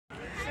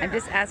I'm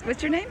just asking,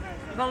 what's your name?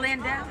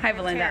 Valinda. Hi,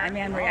 Valinda. I'm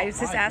Anne Marie. I was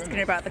just asking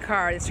her about the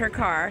car. It's her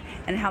car.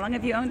 And how long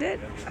have you owned it?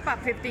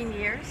 About 15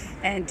 years.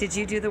 And did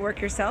you do the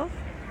work yourself?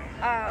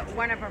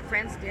 One of our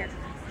friends did,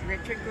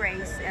 Richard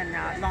Grace in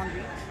Long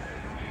Beach.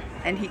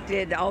 And he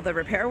did all the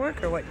repair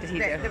work, or what did he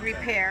do? The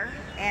repair,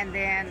 and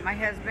then my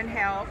husband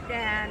helped,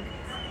 and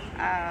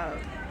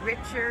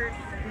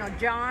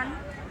John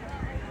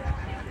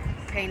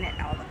painted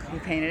all the cars. You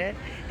painted it.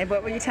 And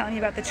what were you telling me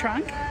about the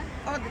trunk?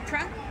 Oh, the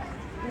trunk?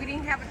 We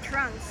didn't have a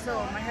trunk, so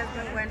my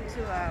husband went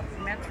to a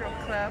Metro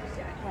Club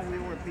when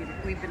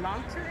we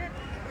belonged to it,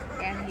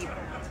 and he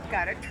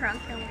got a trunk,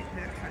 and we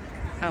put a trunk.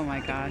 Oh my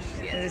gosh.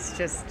 It's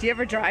just, do you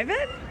ever drive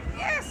it?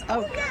 Yes.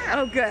 Oh, yeah.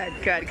 Oh, good.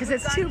 Because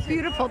it's too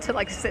beautiful to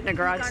like sit in a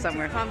garage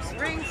somewhere. Palm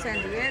Springs, San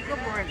Diego,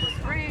 Borrego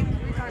Springs.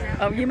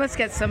 Oh, you must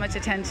get so much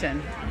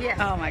attention. Yes.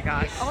 Oh my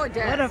gosh. Oh, it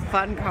does. What a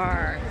fun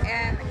car.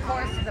 And of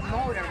course the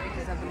motor,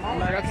 because of the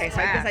motor. Okay, so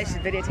I guess I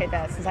should videotape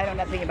that since I know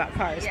nothing about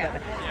cars. Yeah.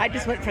 But I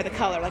just went for the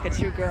color like a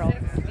true girl.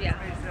 Yeah.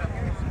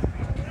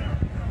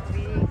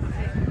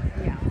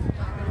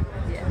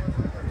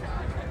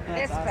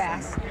 It's awesome.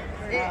 fast.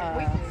 We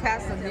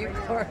passed a new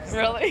course.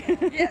 Really?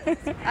 Yes,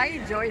 I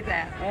enjoyed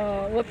that.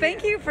 Oh, well,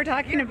 thank you for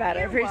talking about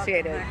it. I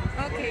appreciate it.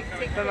 Okay,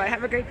 take Bye-bye.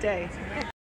 Have a great day.